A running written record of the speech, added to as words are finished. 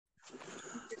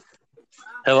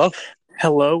Hello.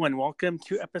 Hello and welcome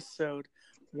to episode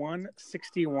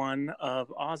 161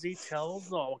 of Aussie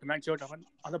Tells All. Welcome back, Joe,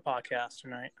 on the podcast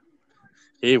tonight.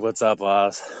 Hey, what's up,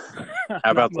 Oz? How Not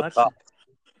about the much. top?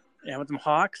 Yeah, with them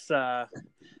Hawks, a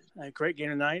great game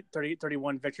tonight,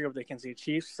 38-31 victory over the Kansas City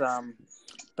Chiefs.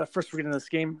 But first, we're getting into this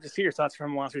game. Just get your thoughts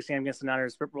from last week's game against the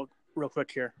Niners real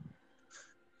quick here.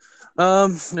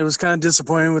 It was kind of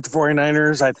disappointing with the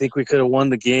 49ers. I think we could have won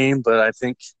the game, but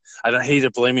I don't hate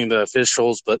it blaming the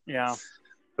officials, but Yeah,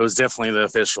 it was definitely the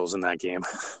officials in that game.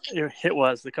 it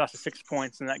was. They cost us 6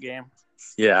 points in that game.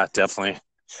 Yeah, definitely.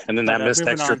 And then But that missed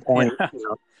moving extra on. point. Yeah. You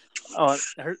know. Oh,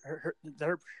 it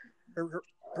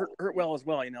hurt well as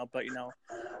well, but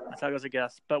that's how it goes, I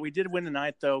guess. But we did win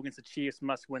tonight, though, against the Chiefs.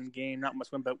 Must-win game. Not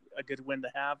must-win, but a good win to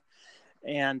have.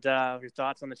 And your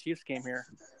thoughts on the Chiefs game here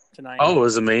tonight? Oh, it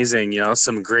was amazing.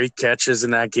 Some great catches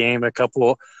in that game. A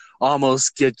couple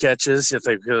almost good catches if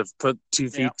they could have put 2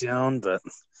 feet down, but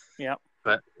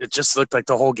it just looked like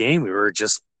the whole game we were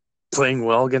just playing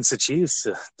well against the Chiefs.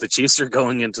 The Chiefs are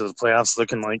going into the playoffs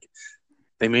looking like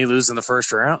they may lose in the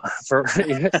first round. It's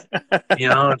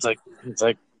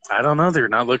like I don't know. They're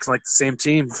not looking like the same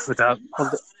team without.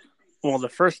 The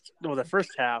first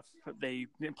half they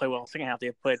didn't play well. Second half they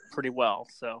played pretty well.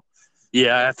 So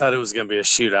yeah, I thought it was going to be a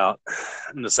shootout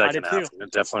in the second half.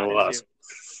 It definitely was.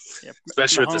 Yep.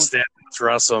 Especially with the stats,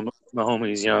 Russell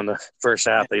Mahomes. In the first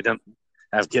half they didn't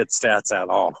have good stats at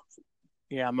all.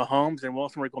 Yeah, Mahomes and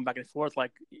Wilson were going back and forth.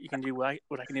 Like, you can do what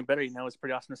I can do better. It's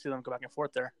pretty awesome to see them go back and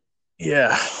forth there.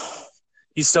 Yeah,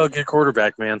 he's still a good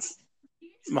quarterback, man.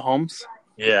 Mahomes.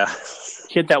 Yeah,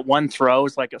 he had that one throw. It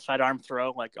was like a sidearm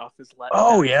throw, like off his left.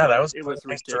 Oh yeah, that was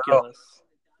ridiculous. Throw.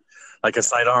 Like a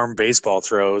sidearm baseball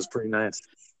throw. It was pretty nice.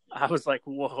 I was like,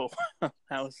 whoa,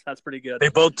 that's pretty good. They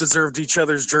both deserved each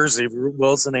other's jersey,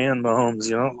 Wilson and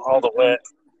Mahomes. All the way.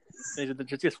 They did the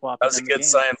jersey swap. That was a good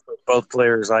sign for both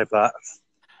players, I thought.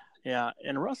 Yeah,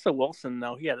 and Russell Wilson,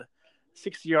 though, he had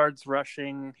 60 yards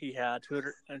rushing. He had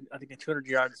 200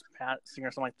 yards passing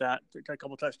or something like that. A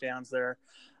couple touchdowns there.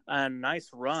 And nice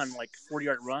run, like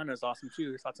 40-yard run is awesome too.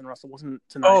 Your thoughts on Russell Wilson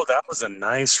tonight? Oh, that was a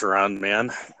nice run,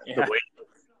 man. Yeah.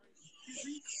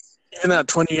 Even that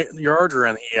 20-yard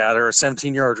run he had, or a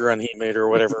 17-yard run he made, or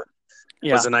whatever,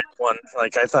 was a nice one.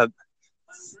 Like, I thought,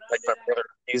 like my brother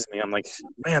teased me. I'm like,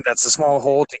 man, that's a small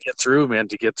hole to get through, man.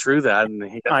 To get through that,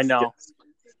 and I know.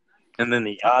 And then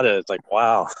he got it. It's like,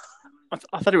 wow.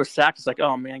 I thought he was sacked. It's like,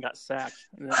 oh man, I got sacked.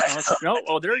 And then I was like,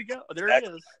 no, there you go. There he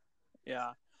is.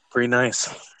 Yeah. Pretty nice.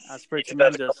 That's pretty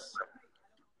tremendous.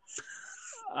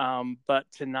 But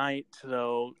tonight,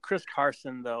 though, Chris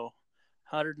Carson,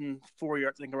 104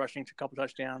 yards, I think, rushing to a couple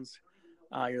touchdowns.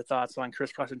 Your thoughts on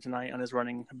Chris Carson tonight on his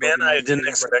running? Man, I didn't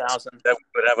expect that we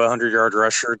would have a 100-yard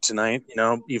rusher tonight,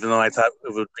 even though I thought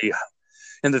it would be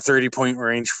in the 30-point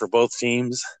range for both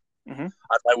teams. Mm-hmm.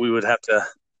 I thought we would have to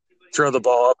throw the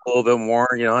ball up a little bit more,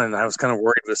 and I was kind of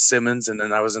worried with Simmons, and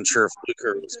then I wasn't sure if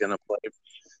Fluker was going to play.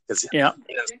 Yeah.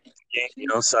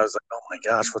 So I was like, oh my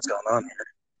gosh, what's going on here?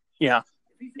 Yeah.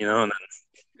 And then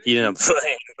he ended up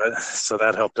playing, so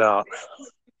that helped out.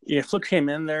 Yeah, Fluke came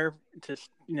in there to,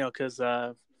 because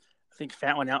I think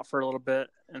Fat went out for a little bit,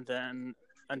 and then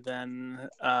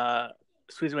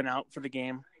Sweezy went out for the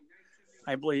game,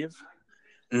 I believe.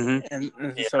 Mm-hmm.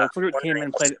 And so Fluke came in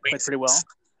and played pretty well.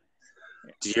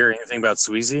 Did you hear anything about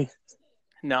Sweezy?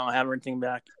 No, I haven't heard anything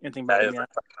back yet.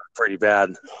 Pretty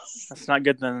bad. That's not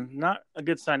good then. Not a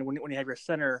good sign when you have your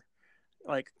center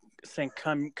like saying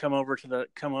come over,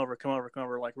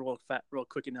 like real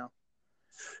quick,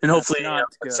 And hopefully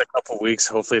it's a couple weeks.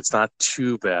 Hopefully it's not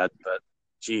too bad, but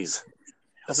geez.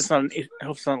 Hope it's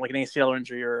not like an ACL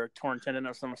injury or a torn tendon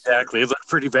or something. Exactly. It looked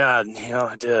pretty bad.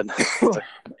 Yeah, it did.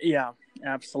 Yeah,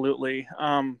 absolutely.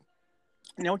 What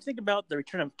do you think about the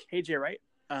return of KJ Wright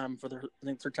for the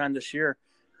third time this year?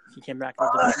 He came back.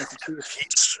 He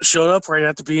showed up right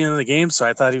at the beginning of the game, so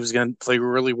I thought he was going to play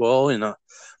really well.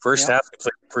 First half he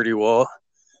played pretty well.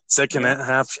 Second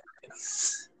half,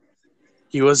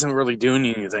 he wasn't really doing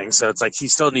anything. So it's like he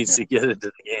still needs to get into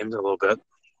the game a little bit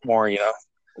more.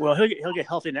 Well, he'll get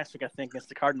healthy next week, I think, against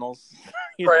the Cardinals.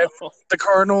 Right, the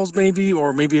Cardinals maybe,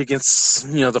 or maybe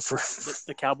against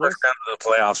the Cowboys. First round of the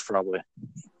playoffs, probably.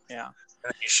 Yeah,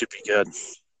 he should be good.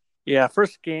 Yeah,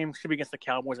 first game should be against the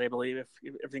Cowboys, I believe, if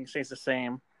everything stays the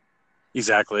same.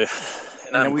 Exactly.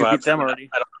 And then we beat them already.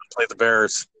 I don't want to play the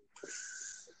Bears.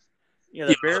 Yeah,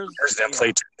 the Bears didn't play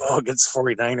too well against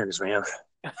 49ers, man.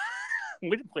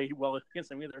 We didn't play well against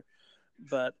them either.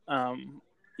 But,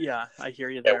 yeah, I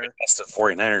hear you there. We lost the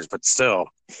 49ers, but still,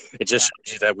 it just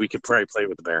shows you that we could probably play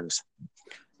with the Bears.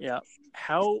 Yeah.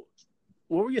 What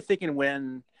were you thinking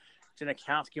when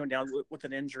Janikowski went down with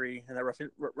an injury, and that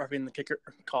roughing the kicker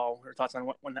call. Your thoughts on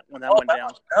when that went down?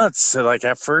 Nuts. So, like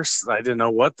at first, I didn't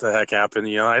know what the heck happened.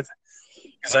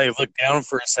 Because I looked down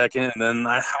for a second, and then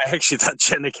I actually thought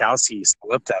Janikowski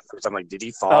slipped at first. I'm like, did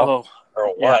he fall or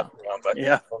what?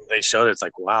 Yeah. But when they showed it, it's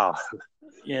like, wow.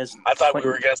 Yes. I thought we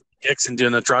were against Dixon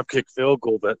doing a drop kick field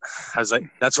goal, but I was like,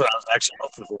 that's what I was actually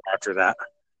hoping for after that.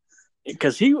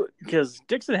 Because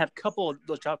Dixon had a couple of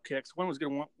those drop kicks. One was good,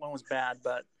 one was bad.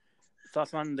 But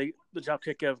thoughts on the drop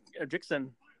kick of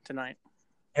Dixon tonight?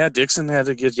 Yeah, Dixon had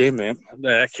a good game, man.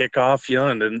 That kickoff,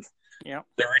 and then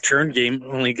the return game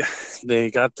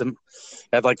they got them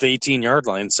at like the 18-yard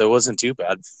line, so it wasn't too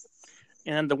bad.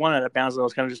 And the one at a bounce though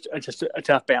was kind of just a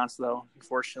tough bounce though,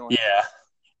 unfortunately. Yeah.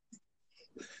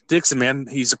 Dixon, man,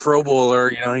 he's a Pro Bowler.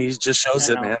 He just shows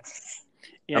it, man.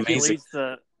 Yeah, amazing.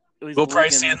 We'll probably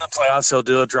see in the playoffs he'll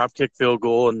do a drop kick field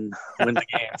goal and win the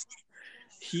game.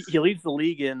 He leads the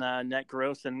league in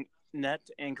net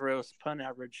and gross punt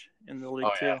average in the league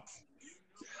too. Yeah.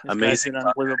 Amazing,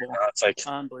 unbelievable. It's like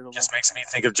unbelievable. Just makes me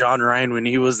think of John Ryan when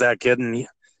he was that kid, and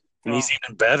he's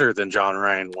even better than John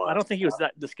Ryan was. I don't think he was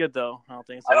this good though. I don't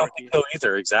think so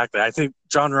either. Exactly. I think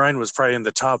John Ryan was probably in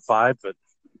the top 5, but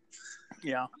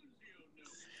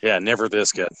never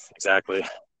this good. Exactly.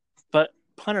 But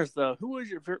punters though, who was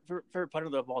your favorite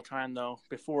punter of all time though?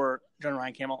 Before John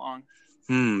Ryan came along.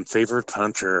 Favorite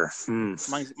punter.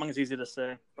 Mine's easy to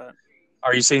say, but.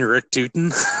 Are you saying Rick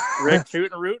Tootin? Rick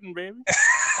Tootin, baby.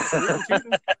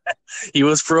 He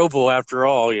was Pro Bowl after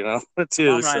all,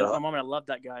 too. My mom, I love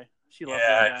that guy. She loves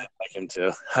that guy. I like him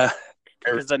too.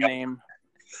 Because the name.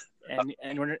 And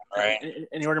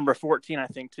you're number 14, I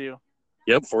think, too.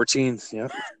 Yep, 14.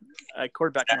 Yep.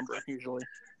 Quarterback number, usually.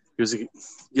 He was a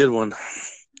good one.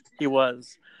 He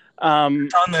was. Sean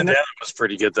Landeta was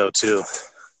pretty good, though, too.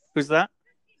 Who's that?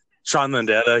 Sean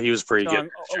Landeta, he was pretty good.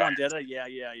 Landeta, yeah.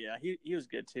 He was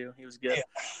good too. He was good.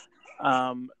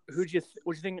 Yeah. What'd you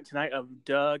think tonight of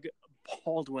Doug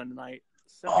Baldwin tonight?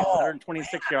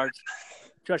 126 yards,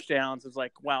 touchdowns. It's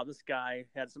like, wow, this guy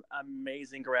had some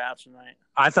amazing grabs tonight.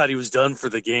 I thought he was done for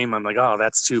the game. I'm like, oh,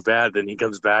 that's too bad. Then he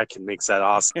comes back and makes that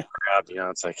awesome grab.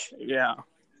 It's like,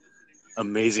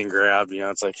 amazing grab.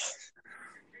 It's like,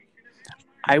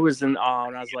 I was in awe,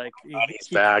 and I was like, he's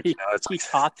back. He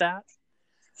caught that.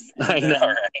 I know,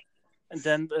 right? And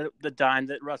then the dime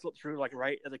that Russell threw, like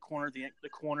right at the corner of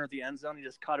the end zone, he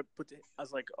just caught it. I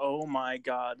was like, oh my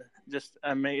god, just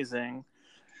amazing,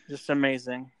 just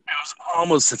amazing. It was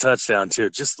almost a touchdown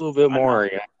too, just a little bit more.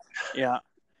 Yeah.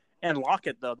 And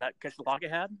Lockett though, that catch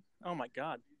Lockett had, oh my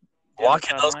god.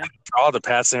 Lockett does draw the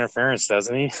pass interference,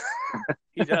 doesn't he?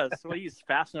 He does. Well, he's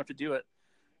fast enough to do it.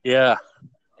 Yeah.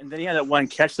 And then he had that one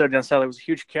catch though down south. It was a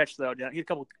huge catch though. He had a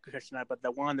couple catches tonight, but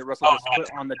that one that Russell just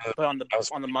put on the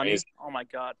money. Amazing. Oh my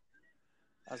god!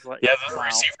 I was like,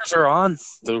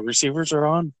 the receivers are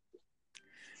on.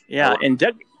 Yeah, and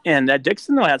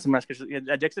Dixon though had some nice catches.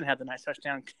 Dixon had the nice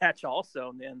touchdown catch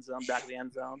also in the end zone, back of the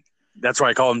end zone. That's why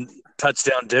I call him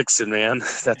Touchdown Dixon, man.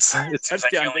 It's like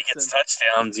he only gets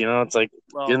touchdowns. It's like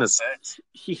goodness sakes.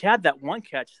 He had that one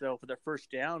catch though for the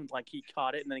first down. Like he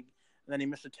caught it and then he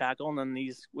missed a tackle, and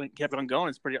then kept on going.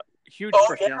 It's pretty huge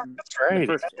first down. That's right.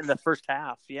 In the first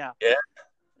half, yeah.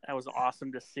 That was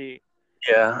awesome to see.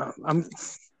 Yeah,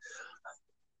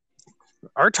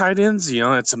 our tight ends,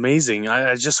 it's amazing.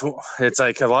 It's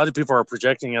like a lot of people are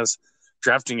projecting us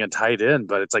drafting a tight end,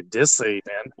 but it's like Disley,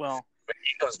 man. Well, when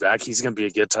he comes back, he's going to be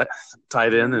a good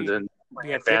tight end, and then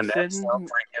we have Dixon,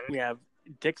 we have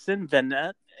Dixon,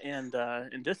 Vanette, and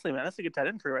Disley, man. That's a good tight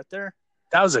end crew right there.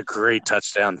 That was a great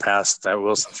touchdown pass that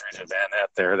Wilson threw to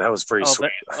Vanette there. That was pretty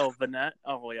sweet. Vanette.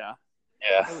 Oh yeah.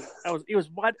 Yeah. He was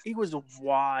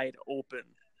wide open.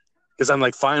 Because I'm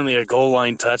like, finally a goal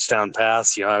line touchdown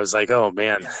pass. I was like, oh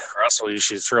man, Russell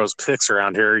usually throws picks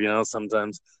around here,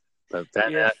 sometimes. But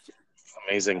Vanette,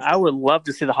 amazing. I would love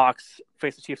to see the Hawks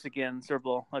face the Chiefs again in Super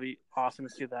Bowl. That'd be awesome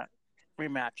to see that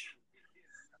rematch.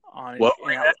 I'd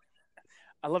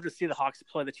love to see the Hawks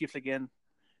play the Chiefs again.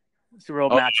 Super Bowl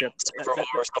matchup.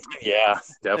 Yeah,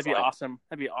 definitely.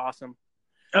 That'd be awesome.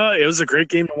 It was a great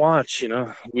game to watch.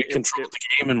 We controlled the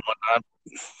game and whatnot.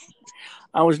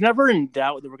 I was never in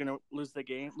doubt that we're going to lose that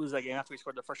game after we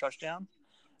scored the first touchdown.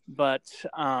 But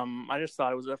I just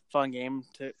thought it was a fun game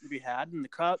to be had, and the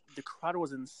crowd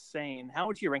was insane. How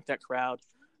would you rank that crowd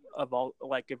of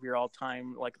your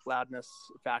all-time loudness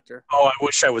factor? Oh, I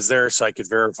wish I was there so I could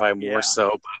verify more.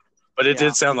 So, but it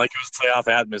did sound like it was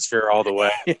playoff atmosphere all the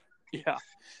way. Yeah,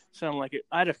 sounded like it.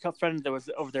 I had a friend that was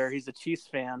over there. He's a Chiefs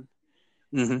fan.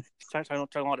 Mm-hmm. Talking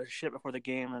a lot of shit before the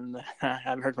game, and I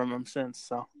haven't heard from him since.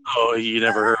 So. Oh, you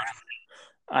never heard?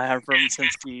 I have from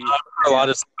since the a lot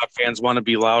of fans want to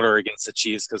be louder against the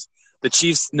Chiefs because the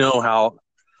Chiefs know how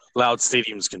loud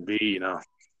stadiums can be.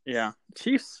 Yeah,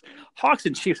 Hawks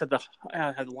and Chiefs had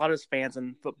a lot of fans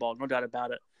in football, no doubt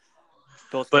about it.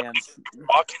 Both fans.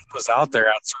 Watkins was out there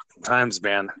at certain times,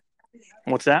 man.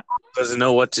 What's that? Doesn't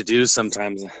know what to do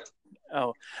sometimes.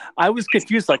 Oh, I was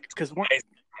confused,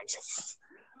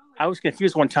 I was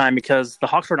confused one time because the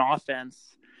Hawks were on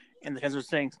offense, and the fans were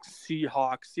saying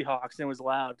Seahawks, and it was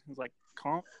loud. It was like,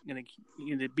 calm,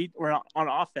 we're on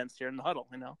offense here in the huddle,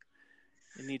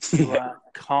 You need to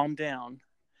calm down.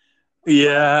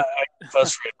 Yeah, I get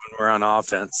frustrated when we're on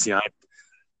offense. I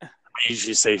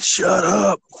usually say, shut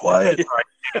up, quiet. Or I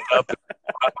stand up and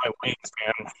flap my wings,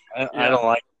 man. I don't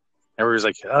like it. Everybody's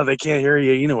like, oh, they can't hear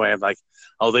you anyway. I'm like,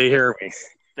 oh, they hear me.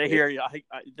 They hear you.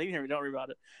 They hear me. Don't worry about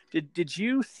it. Did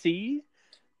you see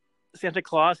Santa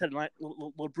Claus had a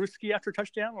little brewski after a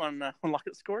touchdown when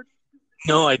Lockett scored?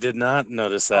 No, I did not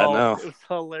notice that. No, it was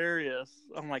hilarious.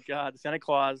 Oh my God, Santa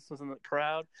Claus was in the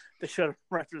crowd. They showed him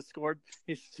right after he scored.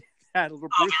 He had a little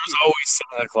brewski. There's always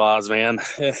Santa Claus, man.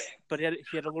 But he had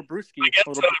a little brewski.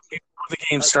 Before the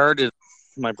game started,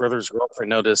 my brother's girlfriend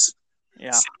noticed.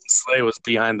 Yeah, Slay was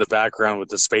behind the background with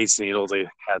the Space Needle. They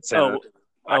had Santa.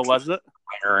 Oh, was it?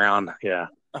 Around, yeah.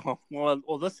 Oh,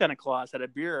 well, this Santa Claus had a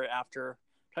beer after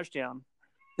touchdown.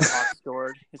 Hawks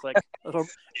scored. He's like,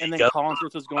 and then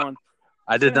Collinsworth was going.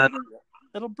 I did not.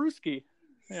 Little brewski.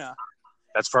 Yeah.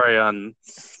 That's probably on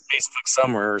Facebook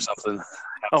somewhere or something.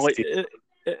 Oh,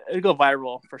 it'd go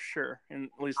viral for sure in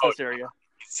at least this area.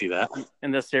 See that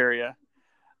in this area.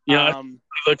 Yeah,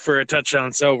 I look for a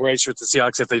touchdown celebration with the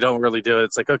Seahawks. If they don't really do it,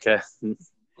 it's like, okay,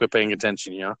 quit paying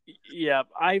attention. Yeah,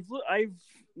 I've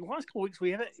the last couple weeks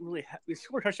we haven't really we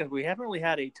scored touchdowns. We haven't really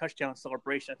had a touchdown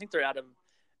celebration. I think they're out of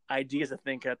ideas. I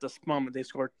think at this moment they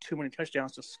scored too many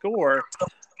touchdowns to score.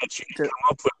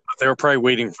 They were probably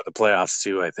waiting for the playoffs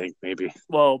too. I think maybe.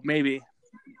 Well, maybe,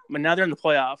 but now they're in the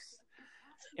playoffs.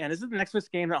 And is it the next week's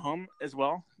game at home as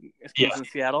well? It's in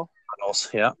Seattle. Cardinals,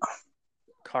 yeah.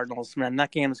 Cardinals, man, that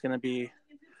game is going to be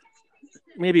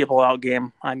maybe a blowout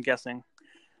game. I'm guessing.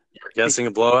 You're guessing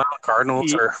a blowout?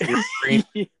 Cardinals or green?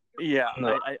 Yeah,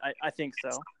 no. I think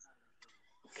so.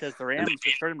 Because the Rams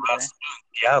just hurt them today.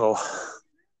 Seattle.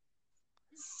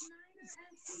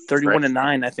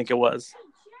 31-9, I think it was.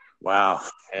 Wow.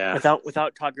 Yeah.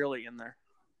 Without Todd Gurley in there.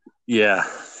 Yeah.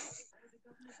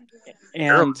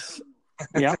 And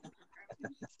yeah.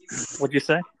 What'd you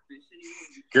say?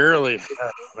 Gurley,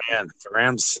 man, the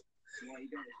Rams.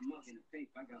 I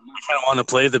kind of want to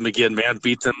play them again, man.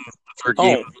 Beat them the third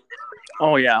game.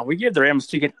 Oh yeah, we gave the Rams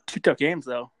two tough games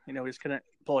though. We just couldn't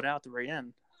pull it out at the very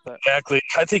end. But exactly.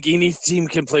 I think any team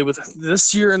can play with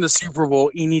this year in the Super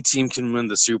Bowl. Any team can win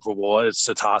the Super Bowl. It's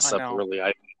a toss-up, really.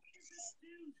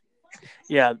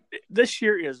 Yeah, this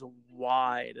year is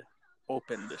wide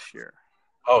open. This year.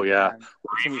 Oh yeah,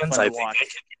 Ravens. I think they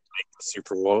can make the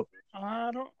Super Bowl.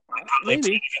 I don't.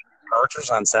 Maybe Chargers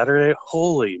on Saturday.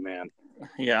 Holy man.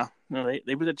 Yeah, no,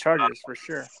 they were the Chargers for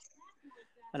sure.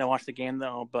 I don't watch the game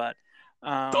though, but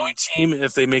the only team,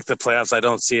 if they make the playoffs, I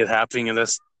don't see it happening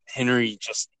unless Henry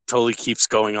just totally keeps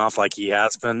going off like he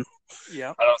has been.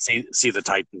 Yeah, I don't see the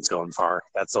Titans going far.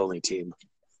 That's the only team.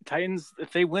 Titans,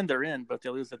 if they win, they're in, but if they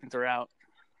lose, I think they're out.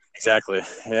 Exactly.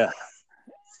 Yeah.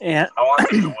 And I want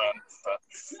them to win. But...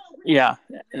 Yeah,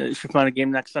 it should be a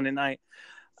game next Sunday night.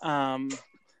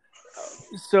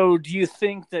 So do you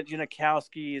think that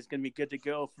Janikowski is going to be good to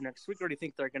go for next week, or do you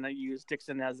think they're going to use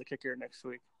Dixon as the kicker next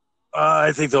week?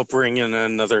 I think they'll bring in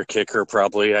another kicker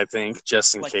probably,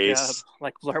 just in case.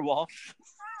 Like Blair Walsh?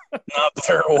 Not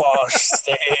Blair Walsh.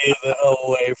 Stay the hell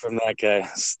away from that guy.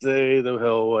 Stay the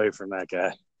hell away from that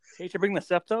guy. Hate to bring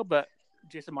this up, though, but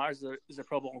Jason Myers is a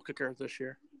Pro Bowl kicker this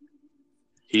year.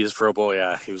 He's Pro Bowl,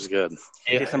 yeah. He was good.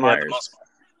 Jason Myers.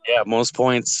 Most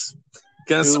points.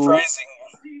 Kind of surprising.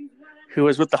 Who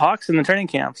was with the Hawks in the training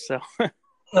camp, so.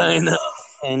 I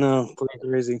know. Pretty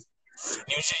crazy.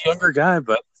 He was a younger guy,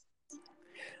 but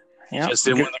just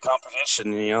didn't win the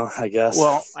competition, I guess.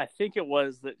 Well, I think it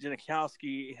was that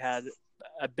Janikowski had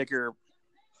a bigger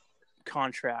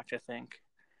contract, I think.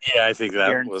 Yeah, I think that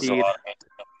guaranteed. Was a lot.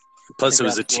 Plus, it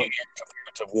was a 2-year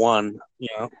compared to one,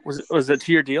 Was it a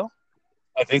 2-year deal?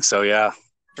 I think so, yeah.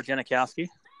 For Janikowski?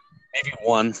 Maybe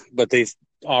one, but they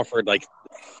offered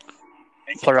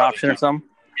player option or something?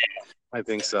 Yeah, I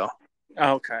think so.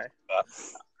 Okay.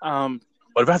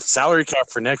 What about the salary cap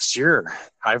for next year?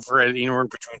 I've read anywhere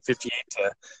between 58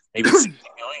 to maybe 60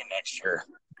 million next year.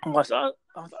 Oh, I saw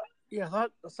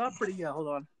pretty. Yeah, hold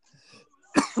on.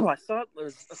 I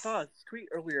saw a tweet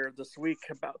earlier this week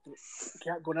about the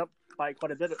cap going up by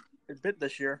quite a bit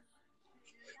this year.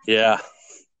 Yeah.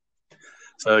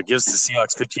 So it gives the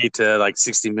Seahawks 58 to like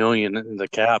 60 million in the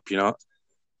cap, you know.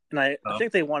 And I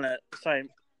think they want to sign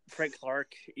Frank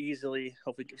Clark easily.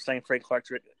 Hopefully, sign Frank Clark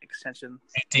to extension.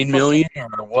 15 million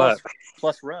or what?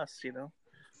 Plus Russ, you know.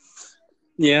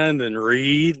 Yeah, and then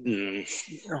Reed and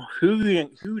who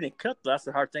they cut? That's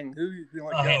the hard thing. Who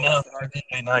let go? I know.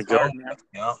 They not go. Hard, man.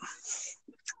 Yeah.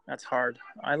 That's hard.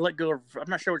 I let go. I'm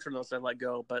not sure which one of those I let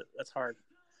go, but that's hard.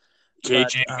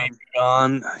 KJ may be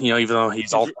gone, you know, even though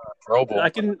he's all Pro Bowl. I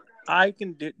can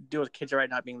deal with KJ right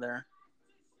not being there.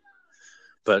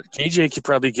 But KJ could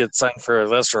probably get signed for a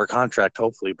lesser contract,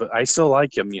 hopefully. But I still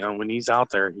like him, you know, when he's out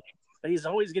there. But he's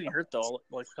always getting hurt, though.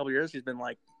 Like a couple of years, he's been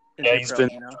like, he's been,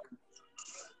 you know.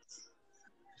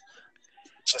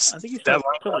 Just I think he's that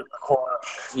line corner,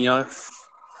 you know.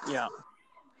 Yeah.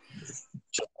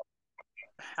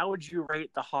 How would you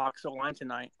rate the Hawks O-line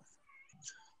tonight?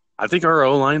 I think our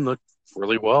O-line looked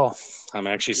really well. I'm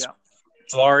actually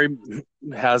Flurry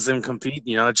has them compete.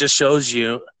 You know, it just shows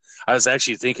you. I was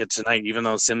actually thinking tonight, even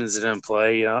though Simmons didn't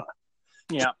play, you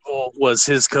know, was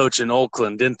his coach in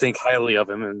Oakland, didn't think highly of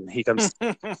him, and he comes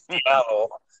to Seattle,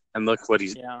 and look what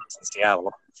he's in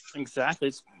Seattle. Exactly.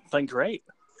 It's playing great.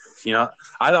 You know,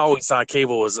 I always thought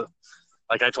Cable was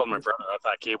like I told my brother, I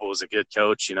thought Cable was a good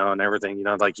coach, you know, and everything. You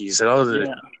know, like you said,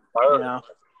 I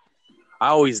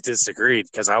always disagreed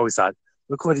because I always thought,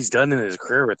 look what he's done in his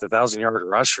career with 1,000-yard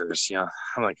rushers. You know,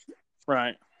 I'm like,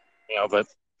 right. You know, but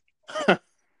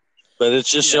it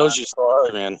just shows you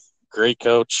Solari, man. Great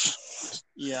coach.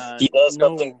 Yeah, he does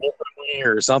something differently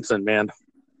or something, man.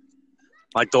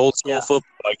 Like the old school football,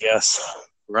 I guess.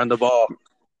 Run the ball.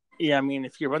 Yeah, I mean,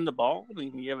 if you run the ball, I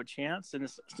mean, you have a chance, and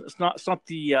it's not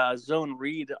the zone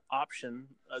read option,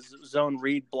 zone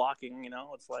read blocking. You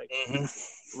know, it's like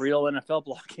real NFL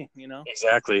blocking. You know,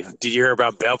 exactly. Did you hear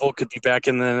about Bevel could be back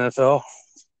in the NFL?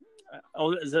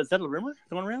 Is that a rumor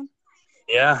going around?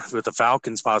 Yeah, with the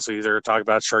Falcons possibly. They're talking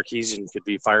about Sarkisian could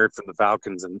be fired from the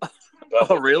Falcons and.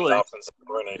 Really? Offensive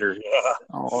coordinator. Yeah.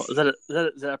 Oh, is that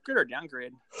an upgrade or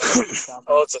downgrade? It's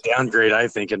a downgrade, I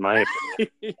think, in my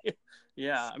opinion.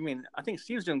 Yeah, I mean, I think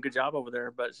Steve's doing a good job over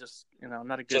there, but it's just, you know,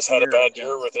 not a good. Just had a bad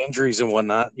year with injuries and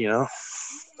whatnot, you know.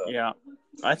 But,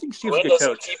 I think Steve's a good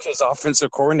coach. Keep his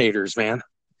offensive coordinators, man.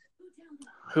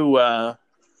 Who? You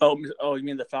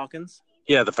mean the Falcons?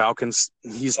 Yeah, the Falcons.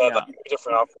 He's had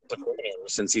different offensive coordinators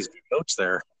since he's been coached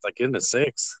there. Like in the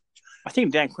 6. I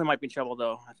think Dan Quinn might be in trouble,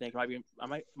 though. I think I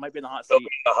might be in the hot seat. He'll be in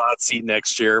the hot seat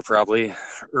next year, probably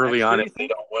early on if they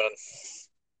don't win.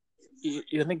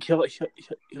 You think he'll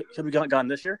be gone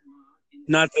this year?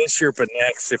 Not this year, but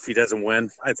next if he doesn't win.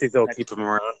 I think they'll keep him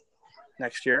around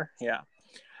next year. Yeah.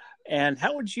 And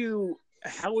how would you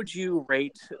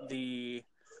rate the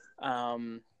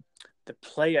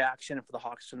play action for the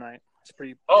Hawks tonight? It's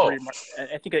pretty much,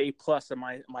 I think an A+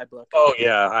 in my book. Oh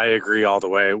yeah, I agree all the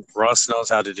way. Russ knows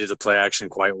how to do the play action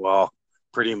quite well.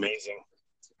 Pretty amazing.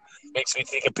 Makes me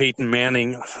think of Peyton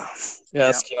Manning.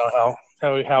 Yes, you know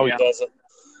how he does it.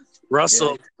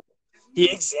 Russell, he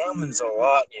examines a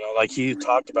lot, you know, like he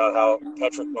talked about how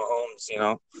Patrick Mahomes, you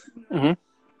know,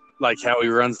 like how he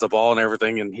runs the ball and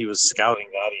everything, and he was scouting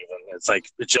that even. It's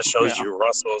like, it just shows you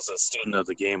Russell is a student of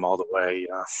the game all the way.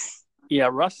 Yeah,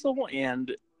 Russell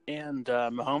and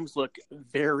Mahomes look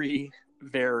very,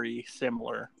 very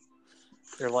similar.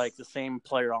 They're like the same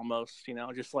player almost, you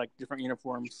know, just like different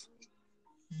uniforms.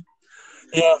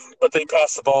 Yeah, but they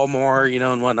pass the ball more, you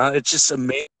know, and whatnot. It's just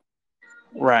amazing.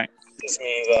 Right. It's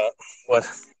me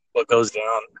that what goes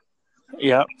down.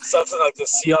 Yeah. Something like the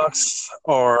Seahawks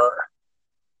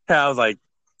have like,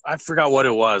 I forgot what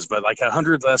it was, but like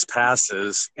 100 less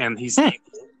passes, and he's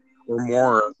or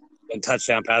more than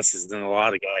touchdown passes than a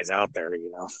lot of guys out there,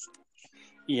 you know.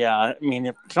 Yeah, I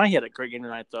mean, tonight he had a great game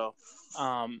tonight, though.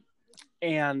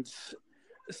 And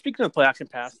speaking of the play action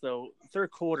pass, though, third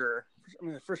quarter. I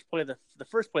mean, the first play of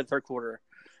the third quarter.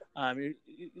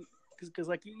 Because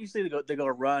like usually they go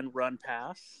run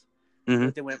pass.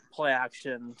 But they went play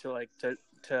action to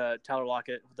Tyler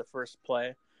Lockett for the first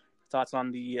play. Thoughts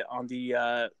on the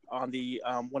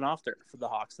one off there for the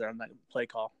Hawks there on that play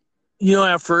call? You know,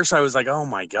 at first I was like, "Oh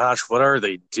my gosh, what are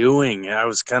they doing?" I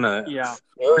was kind of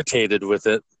irritated with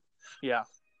it. Yeah.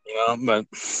 But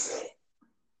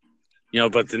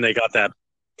then they got that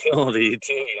penalty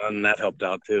too, and that helped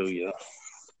out too.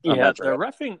 Yeah, the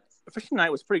reffing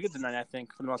night was pretty good tonight. I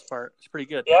think for the most part, it's pretty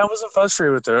good. Yeah, I wasn't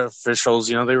frustrated with the officials.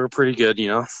 You know, they were pretty good. You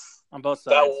know, on both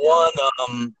sides. That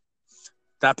one,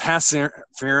 that pass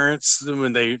interference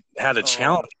when they had a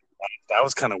challenge. That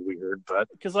was kind of weird, but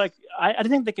because like I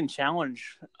didn't think they can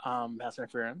challenge pass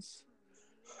interference.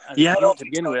 Yeah, I don't to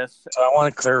begin with. So I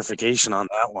want a clarification on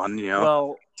that one.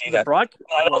 Well, I don't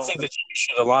think that you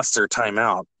should have lost their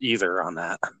timeout either on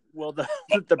that. Well,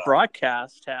 the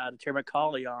broadcast had Terry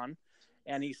McCauley on,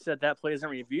 and he said that play isn't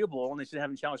reviewable, and they should have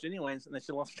him challenged anyways, and they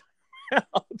should have lost.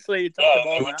 So you talked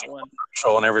about that one.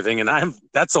 And everything, and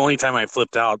that's the only time I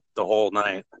flipped out the whole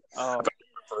night. Oh,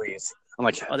 I'm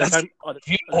like, what's going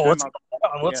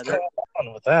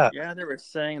on with that? Yeah, they were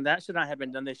saying that should not have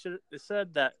been done. They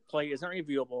said that play isn't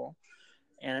reviewable,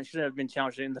 and it should have been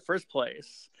challenged in the first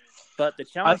place. But the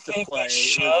challenge to play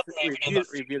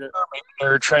reviewed it.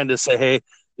 They're trying to say, hey,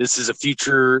 this is a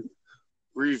future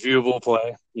reviewable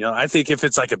play. I think if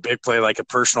it's like a big play, like a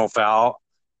personal foul,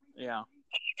 yeah,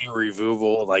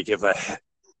 reviewable. Like if a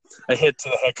hit to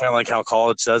the head, kind of like how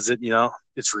college does it,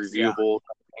 it's reviewable.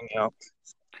 Yeah.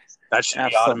 That should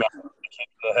be automatic hit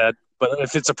to the head. But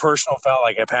if it's a personal foul,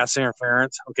 like a pass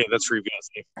interference, okay, that's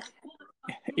reviewable.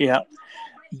 Yeah.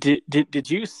 Did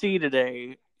you see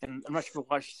today? And I'm not sure if you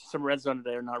watched some Red Zone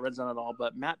today or not Red Zone at all,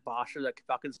 but Matt Bosher, that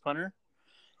Falcons punter,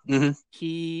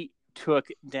 he took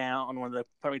down one of the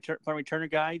punt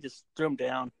returner guy, just threw him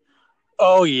down.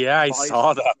 Oh, yeah, I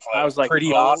saw that play. I was like,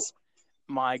 pretty awesome.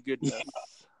 My goodness. Yeah.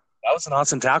 That was an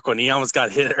awesome tackle, and he almost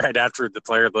got hit right after the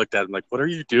player looked at him like, what are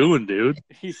you doing, dude?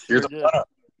 You're the punter.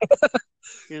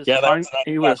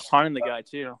 He was taunting the guy,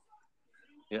 too.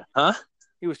 Yeah. Huh?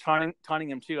 He was taunting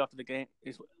him, too, after the game.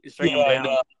 He's striking him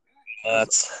down. I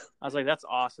was like, that's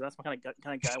awesome. That's my kind of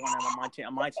guy I want to have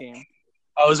on my team.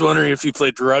 I was wondering if you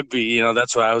played rugby.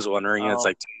 That's what I was wondering. It's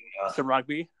like some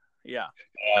rugby, yeah.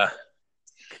 Yeah.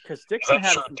 Because Dixon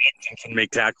Dixon can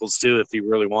make tackles too if he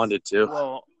really wanted to.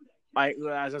 Well,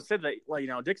 as I said that,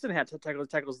 Dixon had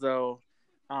tackles though.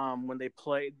 When they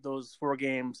played those 4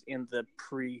 games in the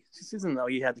pre-season, though,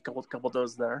 he had a couple of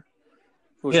those there.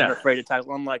 Who was afraid to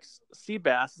tackle. Unlike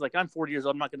Seabass, like, I'm 40 years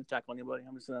old. I'm not going to tackle anybody.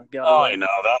 I'm just going to get out of the way. I know.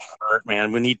 That hurt,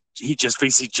 man. When he just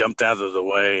basically jumped out of the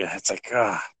way. It's like,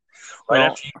 right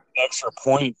after you get an extra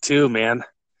point, too, man.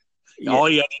 Yeah. All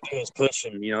you had to do is push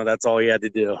him. That's all you had to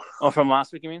do. Oh, from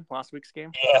last week, you mean? Last week's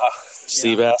game? Yeah.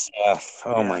 Seabass, yeah.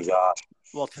 Oh, my God.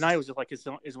 Well, tonight was just like his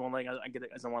one leg. I get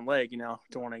it as a one leg,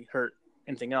 don't want to hurt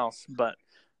anything else. But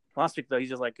last week, though, he's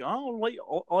just like, I'll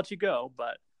let you go.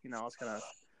 But, it's kind of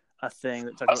a thing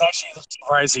that I was actually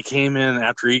surprised he came in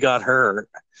after he got hurt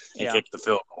and kicked the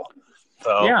field goal.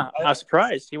 So yeah, I was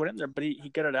surprised he went in there, but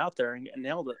he got it out there and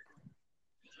nailed it.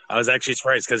 I was actually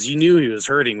surprised because you knew he was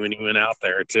hurting when he went out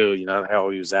there too.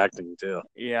 How he was acting too.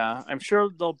 Yeah, I'm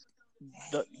sure they'll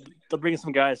bring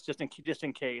some guys just in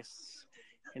case.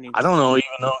 I don't even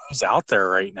know who's out there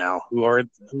right now. Who will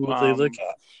they look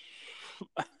at?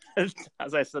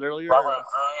 As I said earlier, Robert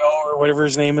Gruyo or whatever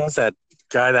his name is, that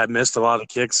guy that missed a lot of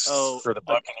kicks for the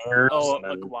Buccaneers.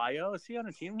 Aguayo? Is he on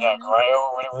a team? Yeah, Aguayo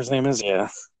or whatever his name is, yeah.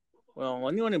 Well,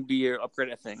 anyone would be your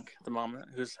upgrade, I think, at the moment,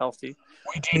 who's healthy.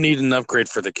 We do need an upgrade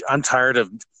I'm tired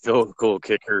of field goal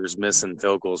kickers missing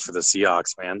field goals for the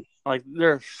Seahawks, man. Like,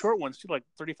 they're short ones, too, like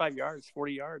 35 yards,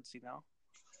 40 yards,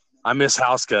 I miss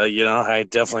Hauska, I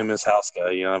definitely miss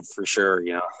Hauska, for sure,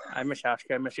 I miss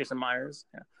Hauska. I miss Jason Myers,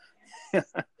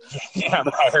 yeah,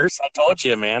 Myers. I told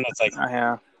you, man. It's like,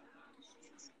 I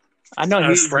know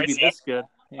he's be this good.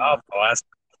 Yeah. Last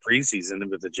preseason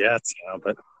with the Jets,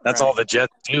 but that's all the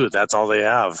Jets do. That's all they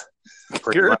have.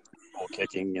 Pretty much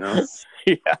kicking, Yeah,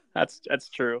 that's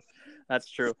true. That's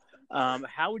true.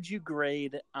 How would you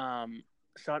grade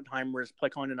Schottenheimer's play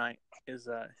calling tonight? Is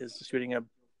his shooting a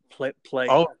play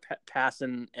pass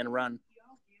and run?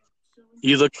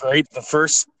 You look great. The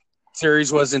first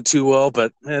series wasn't too well,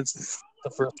 but it's the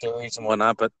first series and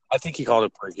whatnot. But I think he called a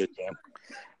pretty good game.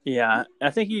 Yeah, I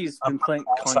think he's been playing.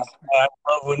 I love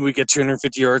when we get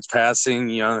 250 yards passing,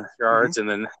 yards, and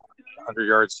then 100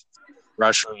 yards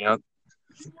rushing.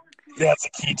 That's the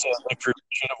key to victory. We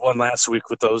should have won last week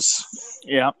with those.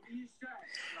 Yeah.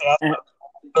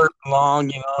 Third and long,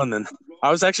 and then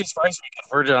I was actually surprised we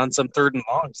converted on some third and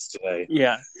longs today.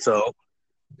 Yeah. So,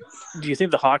 do you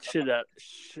think the Hawks should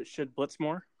blitz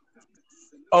more?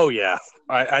 Oh yeah,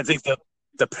 I think that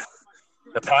the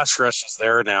pass rush is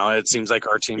there now. It seems like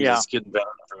our team is getting better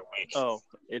every week. Oh,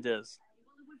 it is.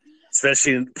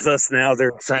 Especially plus now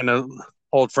they're trying to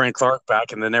hold Frank Clark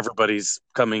back, and then everybody's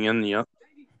coming in. I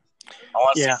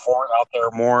want to see Ford out there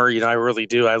more. I really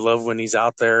do. I love when he's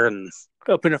out there and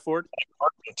open Ford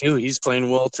too. He's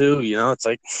playing well too. It's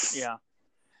like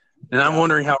And I'm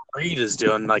wondering how Reed is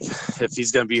doing. Like if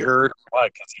he's going to be hurt or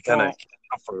what, because he kind of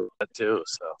for that too.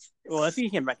 So I think he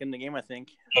came back in the game. I think,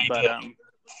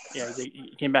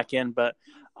 he came back in. But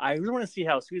I really want to see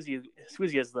how Sweezy is,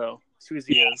 though.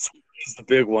 Sweezy is. He's the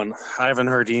big one. I haven't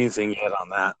heard anything yet on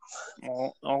that.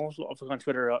 I'll look on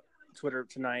Twitter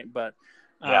tonight, but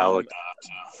I'll look that up.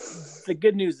 The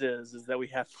good news is that we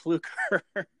have Fluker.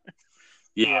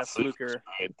 Fluker.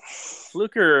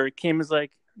 Fluker came as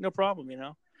like no problem,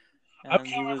 And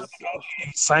he was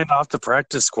signed off the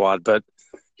practice squad, but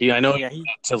I know he's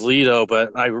Toledo,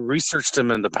 but I researched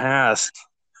him in the past.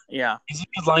 Yeah, he's a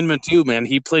good lineman too, man.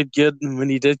 He played good when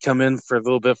he did come in for a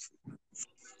little bit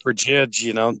for George,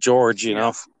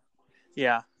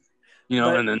 Yeah.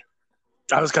 And then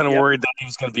I was kind of worried that he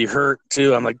was going to be hurt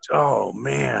too. I'm like, oh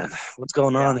man, what's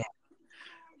going on here?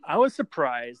 I was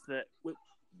surprised that with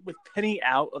Penny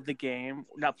out of the game,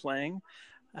 not playing,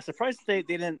 I'm surprised they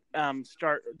didn't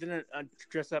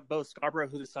dress up Bo Scarborough,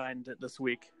 who they signed this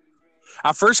week.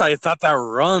 At first, I thought that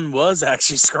run was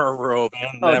actually Scarborough,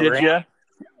 man. Oh, did you?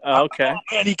 Oh, okay.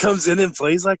 And he comes in and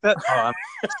plays like that?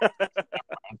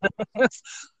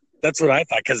 That's what I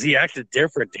thought, because he acted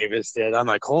different, Davis did. I'm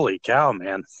like, holy cow,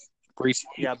 man.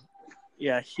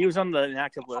 Yeah, he was on the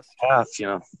inactive list. Path,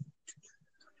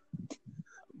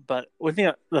 But what do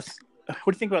you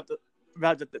think about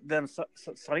them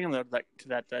signing him to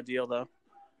that deal, though?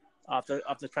 Off the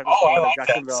practice I like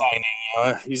that signing.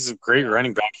 He's a great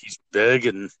running back. He's big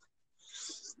and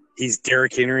he's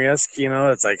Derrick Henry-esque.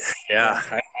 It's like,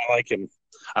 I like him.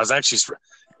 I was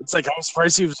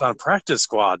surprised he was on practice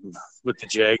squad with the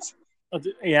Jags.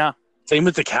 Yeah. Same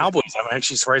with the Cowboys. I'm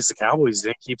actually surprised the Cowboys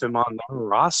didn't keep him on their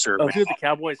roster. Oh, the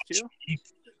Cowboys too?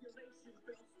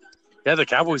 Yeah, the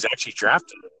Cowboys actually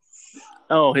drafted him.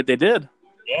 Oh, they did?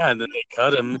 Yeah, and then they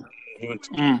cut him. He went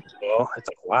to It's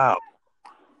like, wow.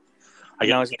 I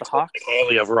guess the Hawks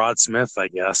highly of Rod Smith, I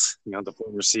guess. The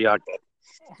former Seahawk.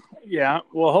 Yeah,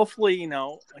 well, hopefully,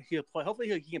 he'll play.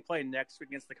 Hopefully, he can play next week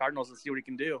against the Cardinals and see what he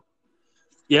can do.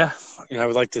 Yeah, I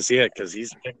would like to see it because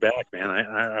he's a big back, man.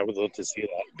 I would love to see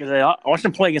that. Because I watched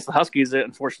him play against the Huskies,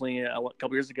 unfortunately, a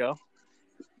couple years ago,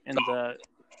 and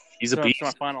he's a beast.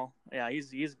 Final. Yeah,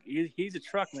 he's a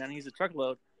truck, man. He's a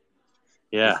truckload.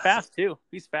 Yeah,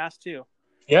 He's fast too.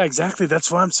 Yeah, exactly.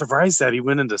 That's why I'm surprised that he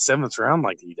went into 7th round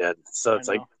like he did. So it's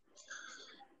like,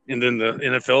 and then the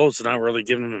NFL is not really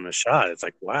giving him a shot. It's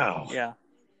like, wow. Yeah.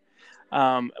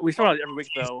 We talk about it every week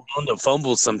though. On the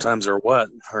fumbles sometimes, or what,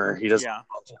 or he doesn't,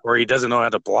 or he doesn't know how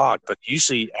to block. But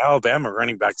usually, Alabama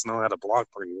running backs know how to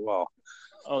block pretty well.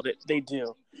 Oh, they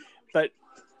do. But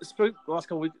the last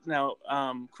couple weeks now,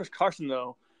 Chris Carson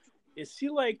though, is he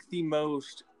like the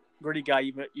most gritty guy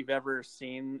you've ever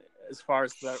seen as far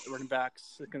as the running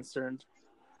backs are concerned?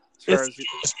 As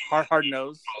far as hard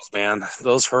nose, man,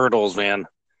 those hurdles, man.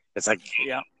 It's like,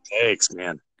 thanks,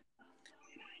 man.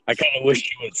 I kind of wish he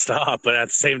would stop, but at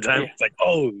the same time, it's like,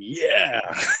 oh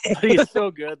yeah. He's so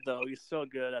good, though. He's so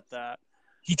good at that.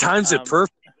 He times it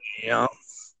perfectly.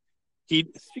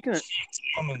 Speaking of,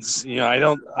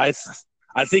 I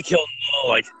think he'll know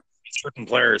like certain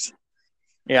players.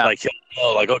 Yeah, like he'll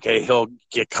know, like, okay, he'll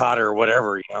get caught or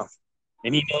whatever,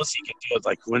 and he knows he can do it.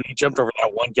 Like when he jumped over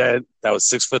that one guy that was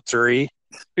 6'3",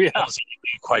 he knows he can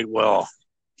do quite well.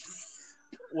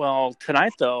 Well,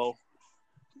 tonight though,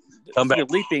 come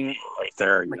back leaping right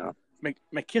there.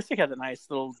 McKissick had a nice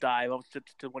little dive up to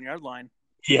the 1 yard line.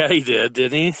 Yeah, he did,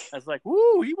 didn't he? I was like,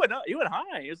 woo! He went up. He went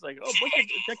high. He was like, oh, boy,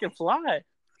 I can fly.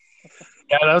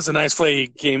 Yeah, that was a nice play. He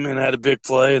came in, had a big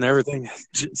play and everything.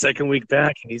 Second week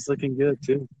back, and he's looking good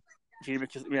too.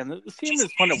 Man, this team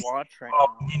is fun to watch right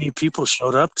now. Many people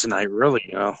showed up tonight, really.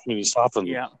 When you stop and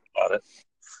about it.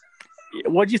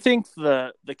 What do you think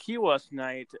the key was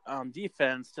tonight?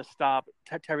 Defense to stop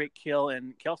Tyreek Hill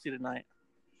and Kelsey tonight.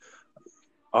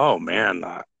 Oh man,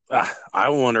 I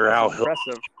wonder how he'll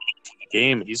impressive the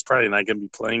game. He's probably not going to be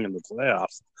playing in the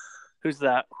playoffs. Who's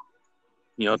that?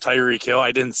 Tyreek Hill.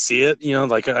 I didn't see it.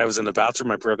 Like I was in the bathroom.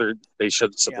 My brother, they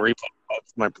showed some replay.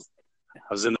 I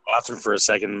was in the bathroom for a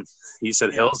second. He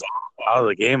said Hill's out of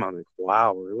the game. I'm like,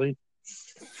 wow, really?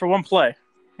 For one play.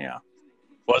 Yeah.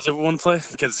 Was it one play?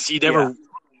 Because he never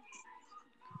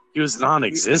he was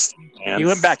non-existent, man. He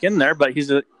went back in there, but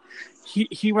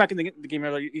he went back in the game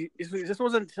early. He just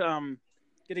wasn't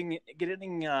getting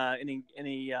any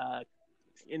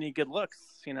good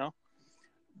looks,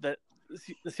 The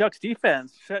Seahawks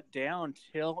defense shut down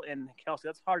Hill and Kelsey.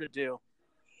 That's hard to do.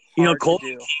 Cole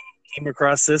came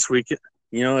across this week.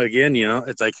 Again,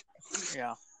 it's like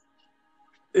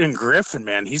And Griffin,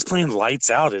 man, he's playing lights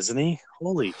out, isn't he?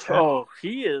 Holy cow! Oh,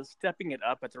 he is stepping it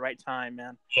up at the right time,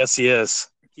 man. Yes, he is.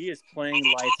 He is playing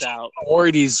lights out. I'm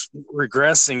worried he's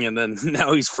regressing, and then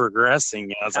now he's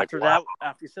progressing. I was after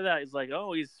you said that, he's like,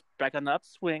 oh, he's back on the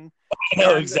upswing.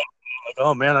 No, exactly. like,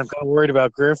 oh man, I'm kind of worried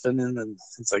about Griffin, and then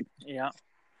it's like,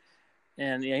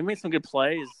 and he made some good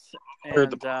plays.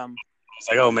 And it's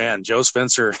like, oh man, Joe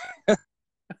Spencer.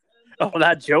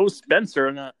 That Joe Spencer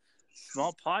in a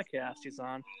small podcast he's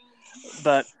on,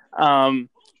 but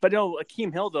no,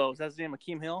 Akeem Hill though, is that his name,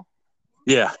 Akeem Hill?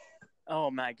 Yeah. Oh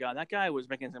my God, that guy was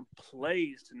making some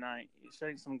plays tonight. He's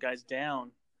shutting some guys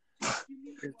down.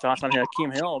 Your thoughts on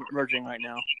Akeem Hill emerging right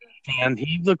now? And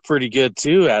he looked pretty good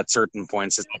too at certain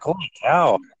points. It's like, holy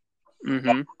cow!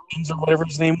 Mm-hmm. Or whatever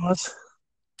his name was.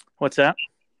 What's that?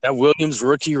 That Williams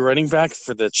rookie running back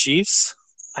for the Chiefs.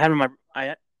 I had him on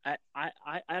my. I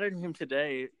added him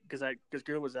today because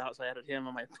Grill was out, so I added him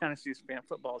on my fantasy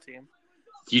football team.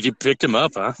 You picked him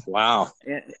up, huh? Wow.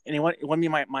 And he won me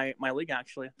my league,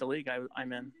 actually, the league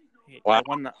I'm in. Wow.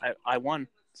 I won.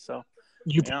 So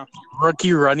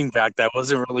rookie running back that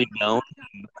wasn't really known.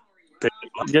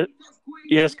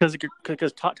 Yes, because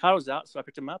Todd was out, so I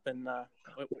picked him up, and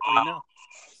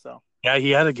so yeah,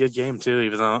 he had a good game too.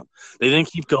 Even though they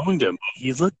didn't keep going to him,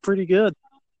 he looked pretty good.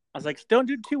 I was like, don't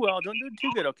do too well, don't do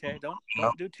too good, okay? Don't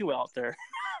do too well out there.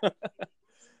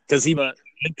 Because he made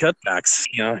cutbacks,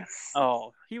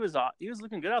 Oh, he was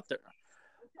looking good out there.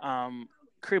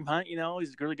 Kareem Hunt, he's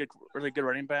a really good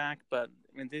running back, but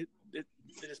I mean they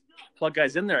just plug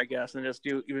guys in there, I guess, and just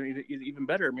do even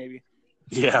better, maybe.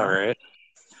 Yeah, right.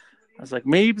 I was like,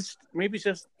 maybe it's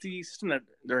just the system that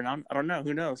they're in. I don't know.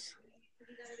 Who knows?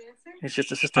 It's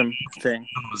just a system thing.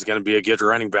 It was going to be a good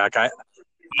running back. The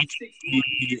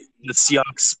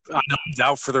Seahawks, I know he's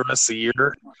out for the rest of the year.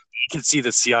 You can see the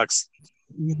Seahawks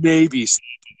maybe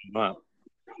up.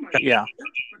 Yeah.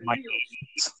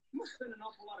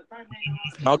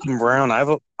 Malcolm Brown, I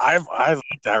like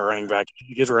that running back.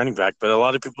 He's a good running back, but a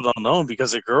lot of people don't know him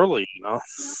because of Gurley,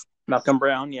 Malcolm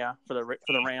Brown, yeah, for the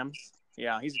Rams.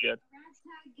 Yeah, he's good.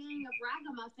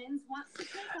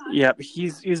 Yeah,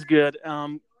 he's good. A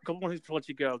couple more things to let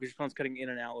you go because your phone's cutting in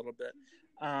and out a little bit.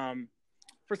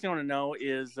 First thing I want to know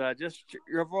is just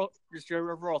your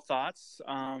overall thoughts,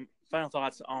 final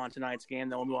thoughts on tonight's game.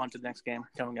 Then we'll move on to the next game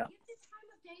coming up.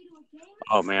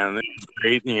 Oh man, it was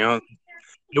great. It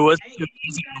was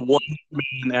a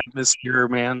one-man atmosphere,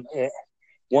 man.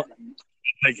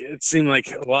 Like it seemed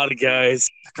like a lot of guys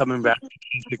coming back,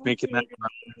 making that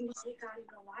run.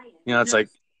 It's like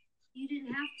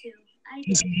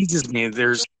he just mean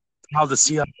there's how the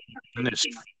Seahawks finished.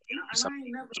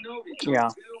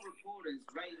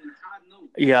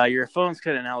 Yeah, your phone's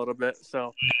cutting out a little bit,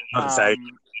 so.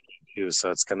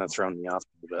 So it's kind of thrown me off a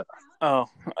little bit. Oh,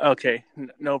 okay,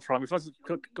 no problem. Your phone's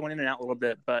going in and out a little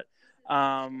bit, but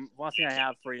last thing I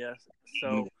have for you.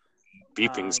 So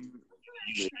beeping.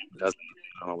 I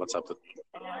don't know what's up with.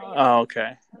 Oh,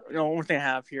 okay. One more thing I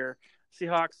have here.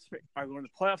 Seahawks are going to the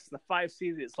playoffs. The 5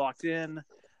 seed is locked in.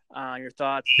 Your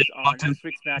thoughts on this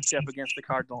week's matchup against the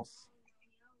Cardinals?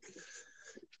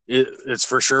 It's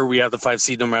for sure we have the 5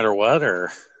 seed no matter what,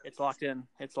 or it's locked in.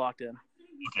 It's locked in.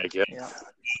 Okay, good. Yeah.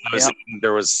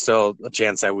 There was still a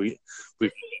chance that we.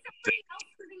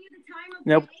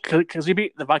 Nope, because we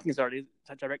beat the Vikings already.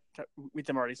 Beat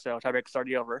them already, so tiebreak's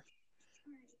already over.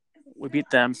 We beat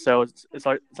them, so it's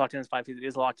locked in as 5 seed. It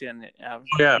is locked in. 100%.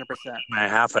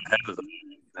 Half ahead of them,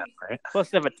 right? Plus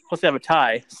they have a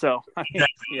tie. So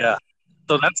yeah.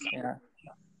 So that's yeah.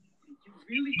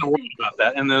 Don't worry about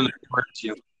that, and then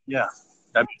yeah.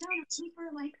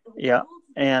 Yeah,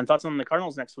 and thoughts on the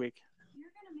Cardinals next week?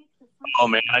 Oh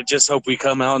man, I just hope we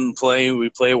come out and play. We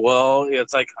play well.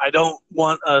 It's like I don't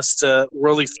want us to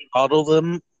really throttle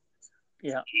them.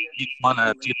 Yeah, you want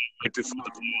to do right before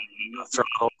the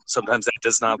throttle. Sometimes that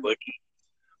does not look.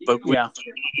 But yeah.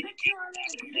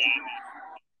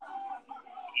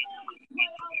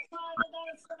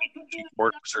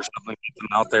 Works or something, get them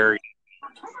out there.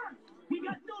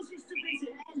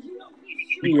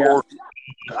 Yeah.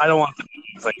 I don't want them.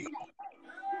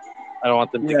 I don't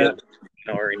want them to get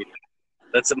or anything.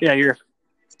 That's your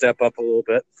step up a little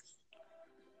bit.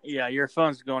 Yeah, your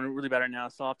phone's going really bad right now,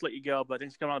 so I'll have to let you go. But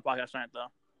thanks for coming on the podcast tonight, though.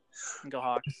 And go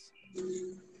Hawks.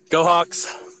 Go Hawks.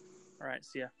 All right,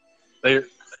 see ya. Later.